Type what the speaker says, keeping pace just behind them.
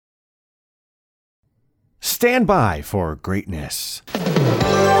Stand by for greatness.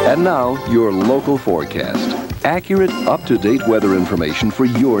 And now, your local forecast. Accurate, up-to-date weather information for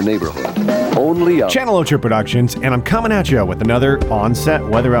your neighborhood. Only on Channel Ocho Productions, and I'm coming at you with another on-set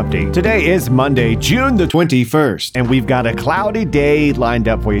weather update. Today is Monday, June the 21st, and we've got a cloudy day lined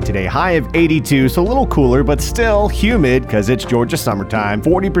up for you today. High of 82, so a little cooler, but still humid because it's Georgia summertime.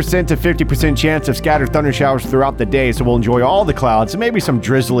 40% to 50% chance of scattered thunder showers throughout the day, so we'll enjoy all the clouds, and maybe some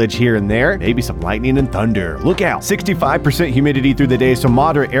drizzleage here and there, maybe some lightning and thunder. Look out. 65% humidity through the day, so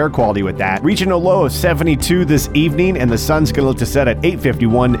moderate air quality with that. Reaching a low of 72 this evening, and the sun's going to look to set at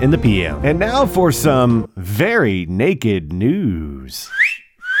 8:51 in the p.m. And now for some very naked news.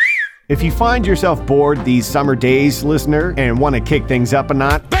 If you find yourself bored these summer days, listener, and want to kick things up a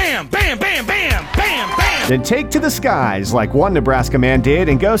notch, Bam, bam, bam, bam, bam, bam. then take to the skies like one Nebraska man did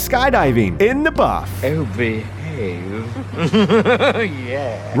and go skydiving in the buff. Oh, behave.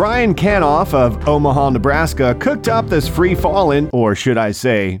 Yeah. Ryan Canoff of Omaha, Nebraska cooked up this free-fallin', or should I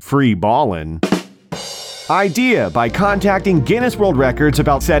say free-ballin', idea by contacting Guinness World Records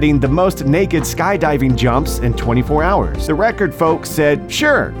about setting the most naked skydiving jumps in 24 hours. The record folks said,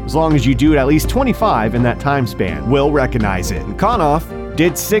 sure, as long as you do it at least 25 in that time span, we'll recognize it. And Canoff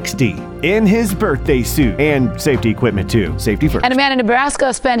did 60 in his birthday suit and safety equipment too. Safety first. And a man in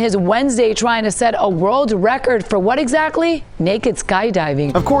Nebraska spent his Wednesday trying to set a world record for what exactly? Naked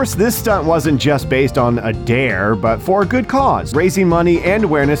skydiving. Of course, this stunt wasn't just based on a dare, but for a good cause, raising money and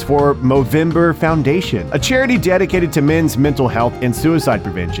awareness for Movember Foundation, a charity dedicated to men's mental health and suicide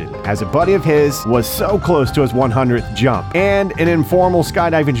prevention, as a buddy of his was so close to his 100th jump. And an informal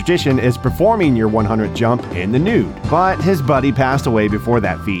skydiving tradition is performing your 100th jump in the nude. But his buddy passed away before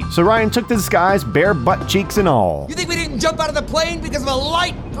that feat, so Ryan took to the skies, bare butt cheeks and all. You think we didn't jump out of the plane because of a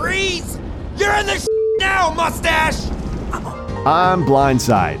light breeze? You're in this now, mustache! I'm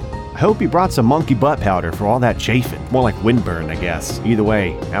blindside. I hope he brought some monkey butt powder for all that chafing. More like windburn, I guess. Either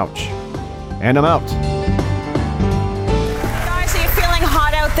way, ouch. And I'm out. Guys, are you feeling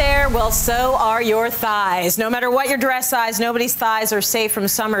hot out there? Well, so are your thighs. No matter what your dress size, nobody's thighs are safe from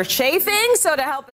summer chafing. So to help